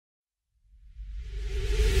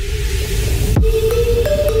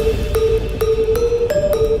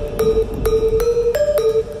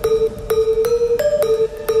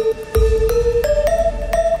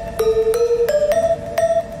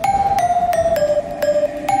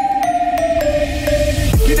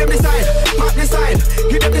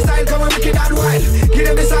style, come and wicked and wild. Give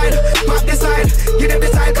them the side, pop the side. Give them the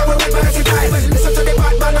side, come and with versatile. Listen to the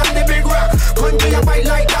bad man and the big rock. Country a fight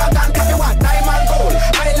like dog and copy what? Diamond gold,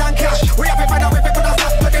 island cash. We have to find out if we put us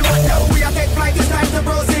up to the one now. We are take flight, it's time to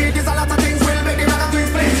proceed. There's a lot of things will make the rock to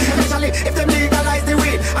split. Especially if them legalize the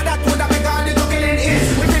weed. And that would have been all the killing is.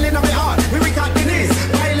 We feeling on the heart, we cut the knees.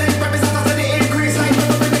 Violent representatives of the increase. Like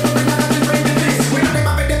we know them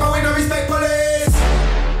have it, but we no respect police.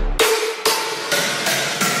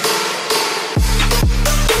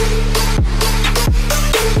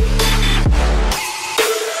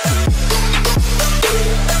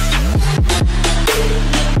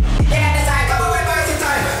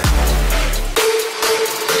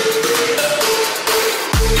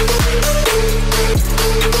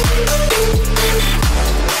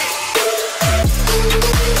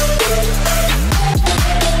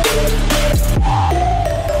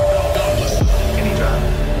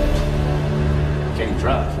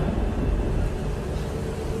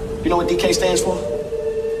 You know what DK stands for?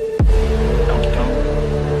 Donkey Kong.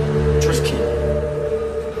 Drift King.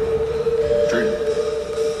 Drill.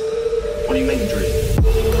 What do you mean, drill?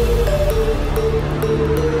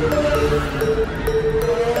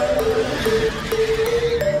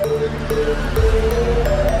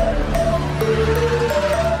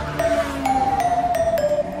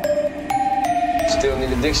 Still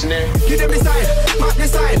need a dictionary? Give them the side, pop the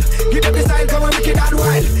side. Give them the side, come and wicked and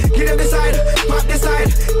wild. Give them the side, pop the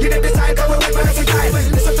side. Give them the side, come and with versatile.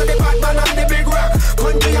 Listen to the bad man and the big rock.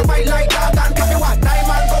 Country a fight like dog and copy what?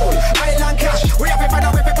 Diamond gold, island cash. We have to find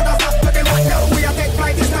out if we put us up to the one now. We are take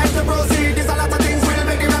flight, it's time to proceed. There's a lot of things will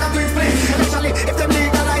make the rock to split. Especially if them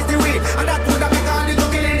legalize the weed. And that would have been all the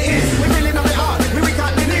killing is. We feeling on the heart, we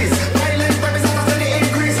cut the knees. Violent representatives of the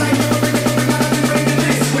increase. Like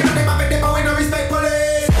we know them have it, but we no respect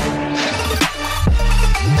police.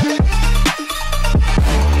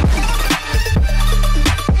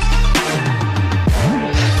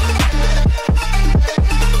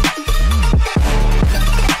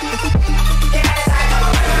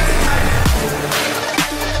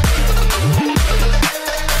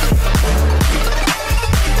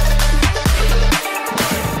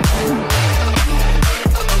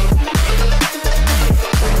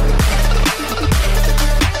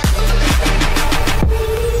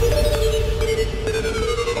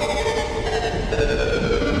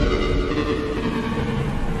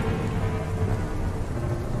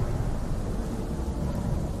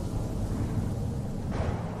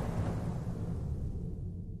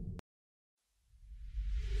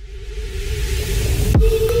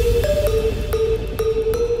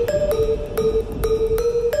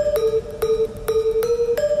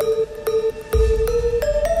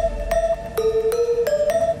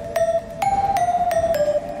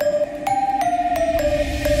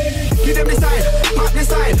 Give them the side, pop the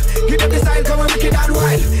side. Give them the side, come and wicked and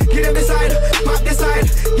wild. Give them the side, pop the side.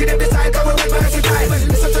 Give them the side, come and with versatile.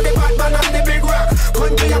 Listen to the bad man and the big rock.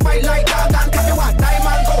 Country a fight like dog and copy what?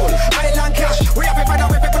 Diamond gold, island cash. We have to find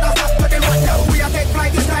out if we put us up to the one now. We are take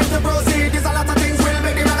flight, it's time to proceed. There's a lot of things will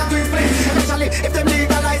make the rock to split. Especially if them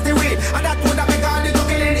legalize the weed. And that would have been all the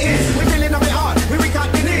killing is. We feeling on the heart, we cut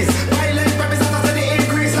the knees. Violent representatives of the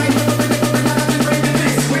increase. Like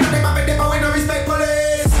we know them have it, but we no respect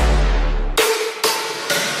police.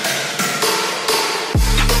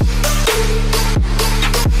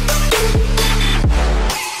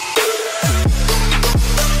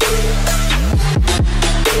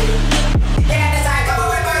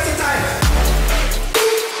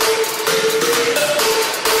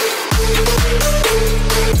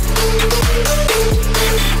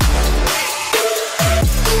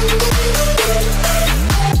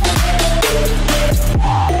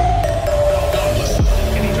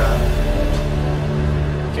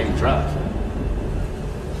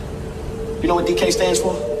 You know what DK stands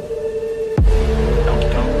for? Donkey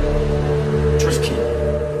Kong. Drift King.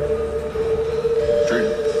 Drill.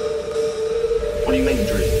 What do you mean,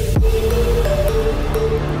 drill?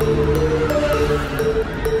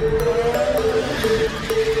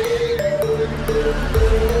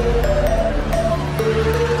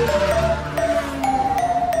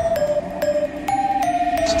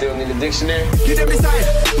 Still need a dictionary? Give them the side,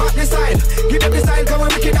 pop the side. Give them the side, come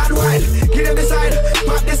and wicked and wild. Give them the side,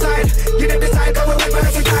 pop the side. Give them the side, come and with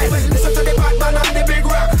versatile. Listen to the bad man and the big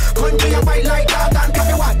rock. Country a fight like dog and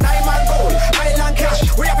copy what? Diamond gold, island cash.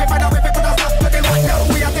 We have to find out if we put us up to the one now.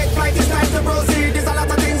 We are take flight, it's time to proceed. There's a lot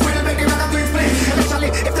of things will make the rock to split. Especially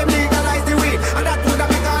if them legalize the weed. And that would have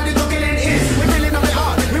been all the killing is. We feeling on the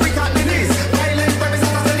heart, we cut the knees. Violent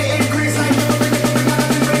representatives of the increase. Like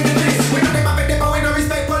we know them have it, but we no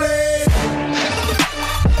respect police.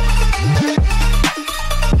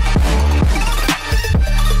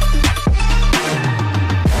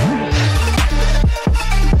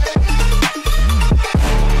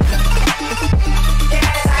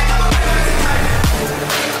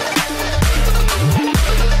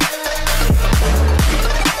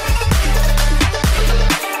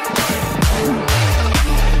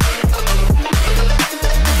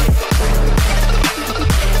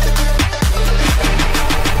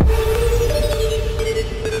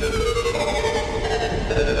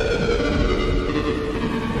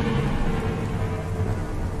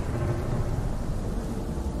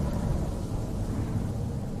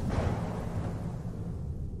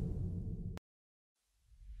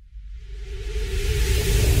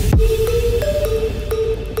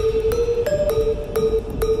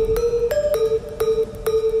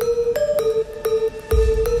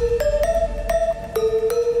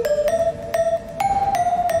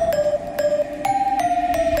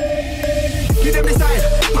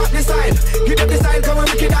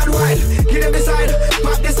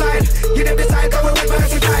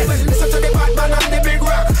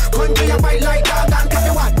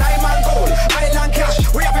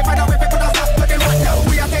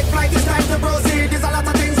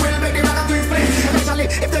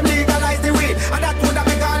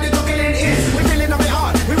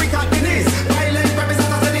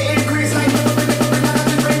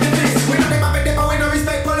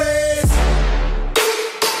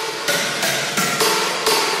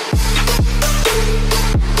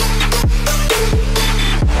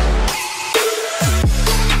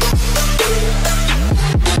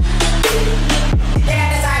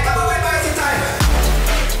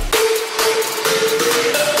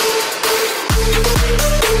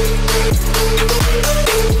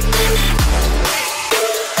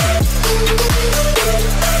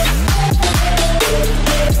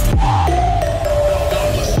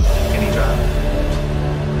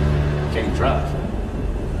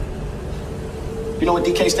 what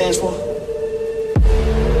DK stands for?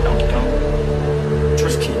 Donkey Kong.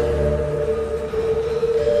 Drisky.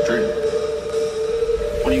 Dre.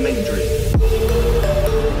 What do you mean, Dre?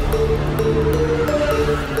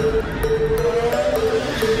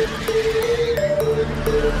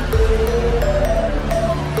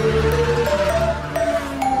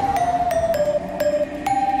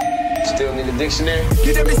 Still need a dictionary?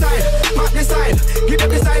 Give them the side, pop the side. Give them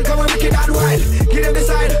the side, come and wicked and wild. Give them the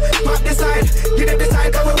side, pop the side. Give them the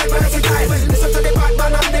side, come and wet versatile. Listen to the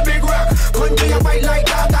Batman and the big rock. Country and fight like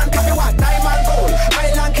dog and coffee what? Diamond gold,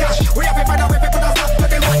 island cash. We have to find a way to put a stop to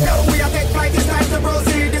the what now. We are take flight, it's time to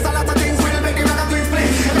proceed. There's a lot of things we'll make the rock to explain.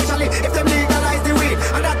 Especially if them legalize the weed.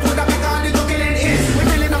 And that would have been all the killing is. We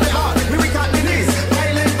feeling on the heart, we weak on the knees.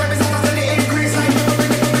 Violent weapons are the increase. Like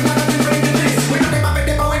we bring the this. We know them have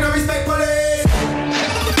it, but we no respect police.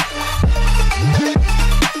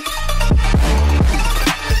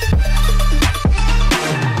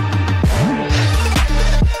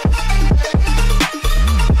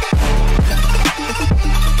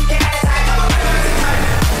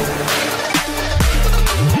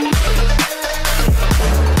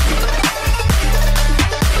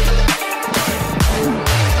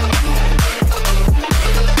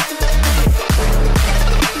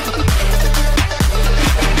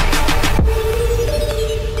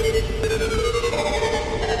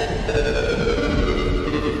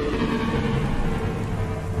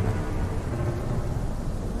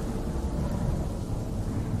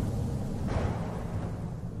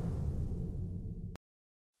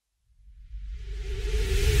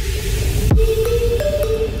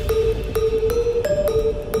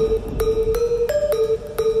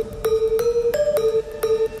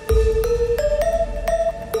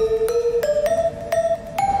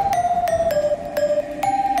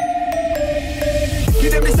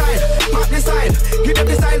 Give them the side, pop the side. Give them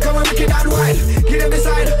the side, come and wicked and wild. Give them the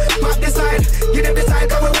side, pop the side. Give them the side,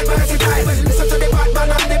 come and wet versatile. Listen to the Batman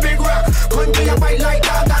and the big rock. Country and fight like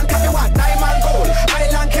dog and coffee what? Diamond gold,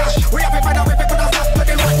 island cash. We have to find a way to put a stop to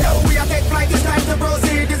the what now. We are take flight, it's time to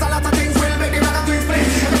proceed. There's a lot of things we'll make the rock to explain.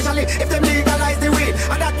 Especially if them legalize the weed.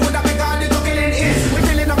 And that would have been all the killing is. We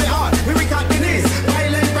feeling on the heart, we weak on the knees.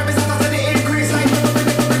 Violent weapons are the increase. Like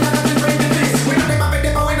we bring the this. We know them have it,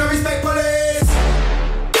 but we no respect police.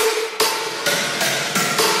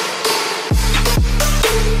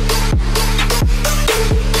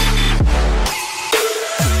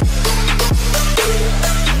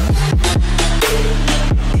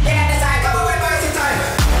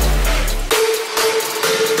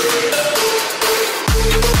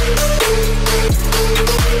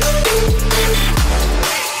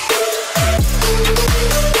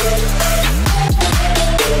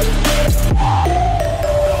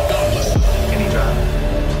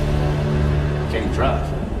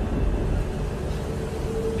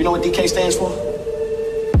 You know what DK stands for?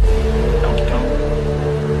 Donkey Kong.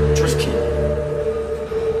 Drisky.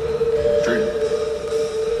 Dre.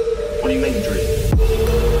 What do you mean, Dre?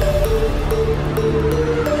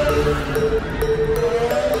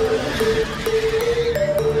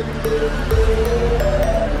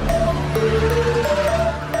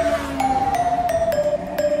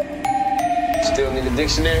 Still need a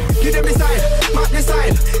dictionary? Give them the side, pop the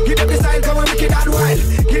side. Give them the side, come and wicked and wild.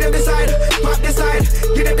 Give them the side, pop the side.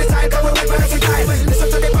 Give them the side, come and wet versatile. Listen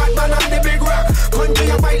to the Batman and the big rock. Country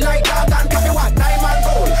and fight like dog and coffee what? Diamond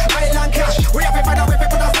gold, island cash. We have to find a way to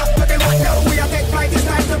put a stop to the what now. We are take flight, it's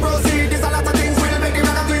time to proceed. There's a lot of things we'll make the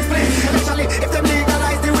rock to explain. Especially if them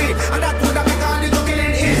legalize the weed. And that would have been all the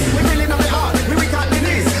killing is. We feeling on the heart, we weak on the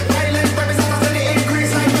knees. Violent weapons are the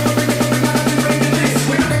increase. Like we bring the this.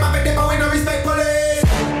 We know them have it, but we no respect police.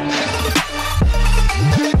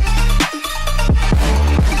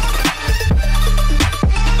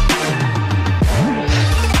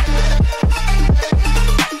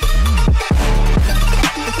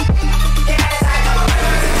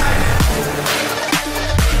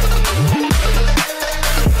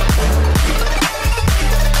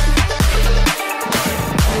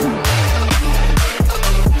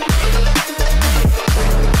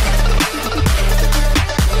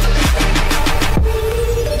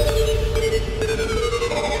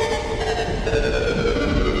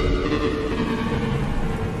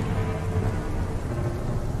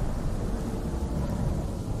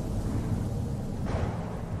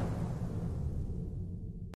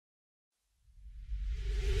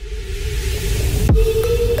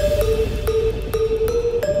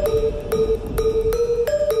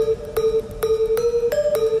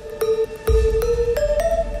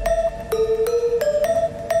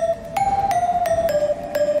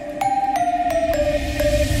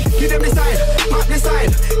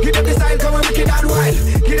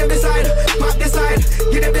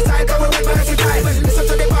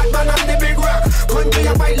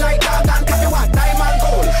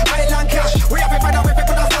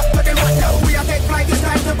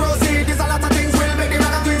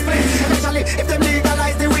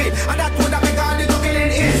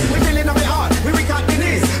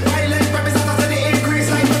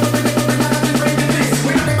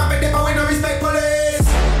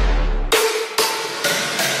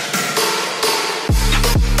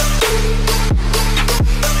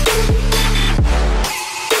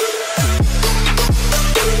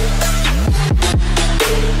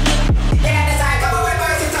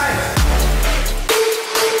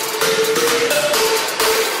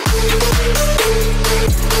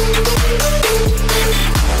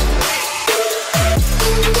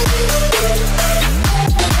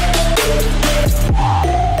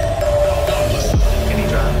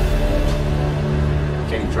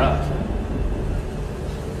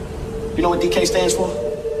 what DK stands for?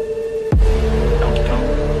 Donkey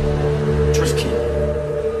Kong. Drift King.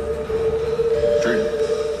 Drift.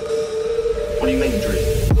 What do you mean, Drift?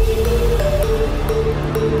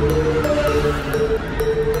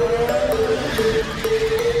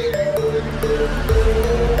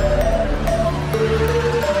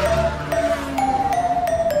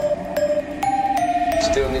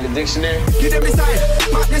 Still need a dictionary? Give them the side,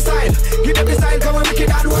 pop the side. Give them the side, come and make it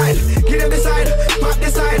that wild. Give them the side, pop the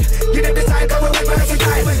side. Give them the side, come and make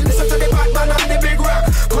versatile. Listen to the Batman and the big rock.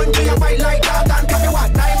 Country a fight like that and carry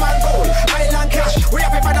what? Diamond gold, island cash. We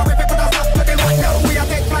have paper now, we put a stop to the one now. We have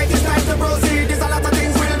take flight, it's time to proceed. There's a lot of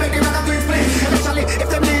things we'll make the rock to explain. Especially if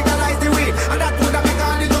them legalize the weed. And that would have make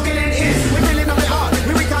all the killing is. We feeling on the heart,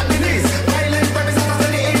 we weak at the knees. Violence represents us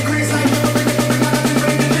in the increase. Like we're coming out of the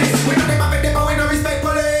brain release. We know them have it, but we no respect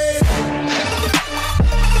police.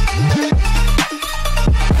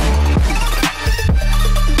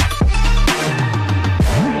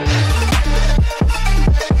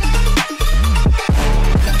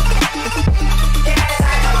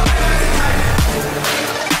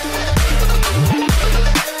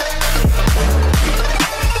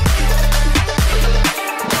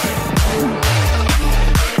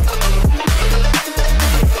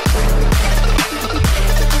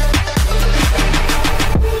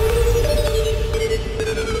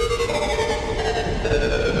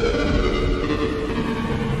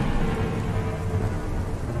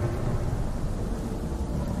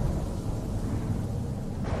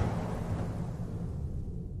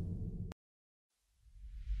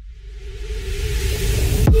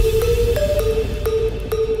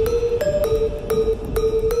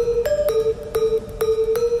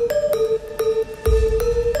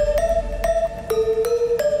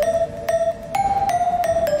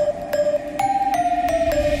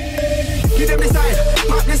 Give them the side,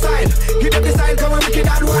 pop the side. Give them the side, come and make it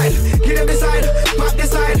that wild. Give them the side, pop the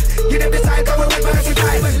side. Give them the side, come and make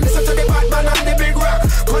versatile. Listen to the Batman and the big rock.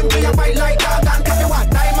 Country a fight like that and carry what?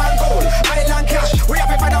 Diamond gold, island cash. We have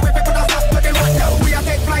paper now, we put a stop to the one now. We have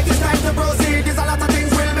take flight, it's time to proceed. There's a lot of things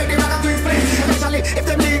we'll make the rock to explain. Especially if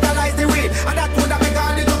them legalize the weed. And that would have make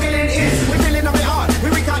all the killing is. We feeling on the heart, we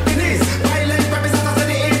weak at the knees. Violence represents us in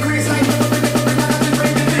the increase. Like we're coming out of the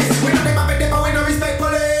brain release. We know them have it, but we no respect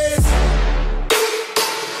police.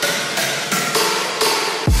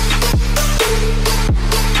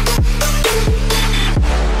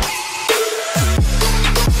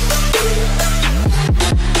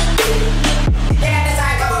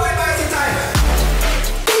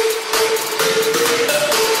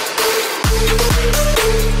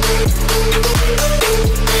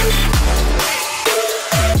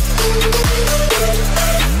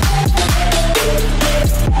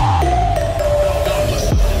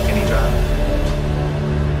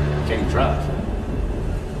 Can he drive?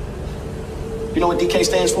 You know what DK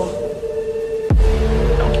stands for?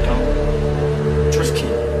 Donkey Kong. Drift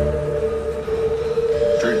King.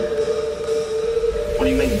 Drift. What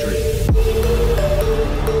do you mean, Drift?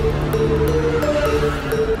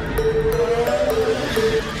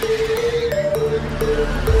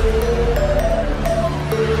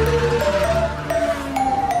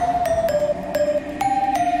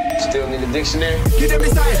 Still need a dictionary? Give them the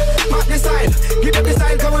side, pop the side. Give them the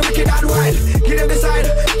side, come and make it that wild. Give them the side,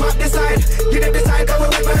 pop the side. Give them the side, come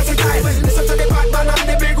and make versatile. Listen to the Batman and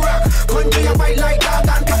the big rock. Country a fight like that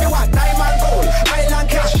and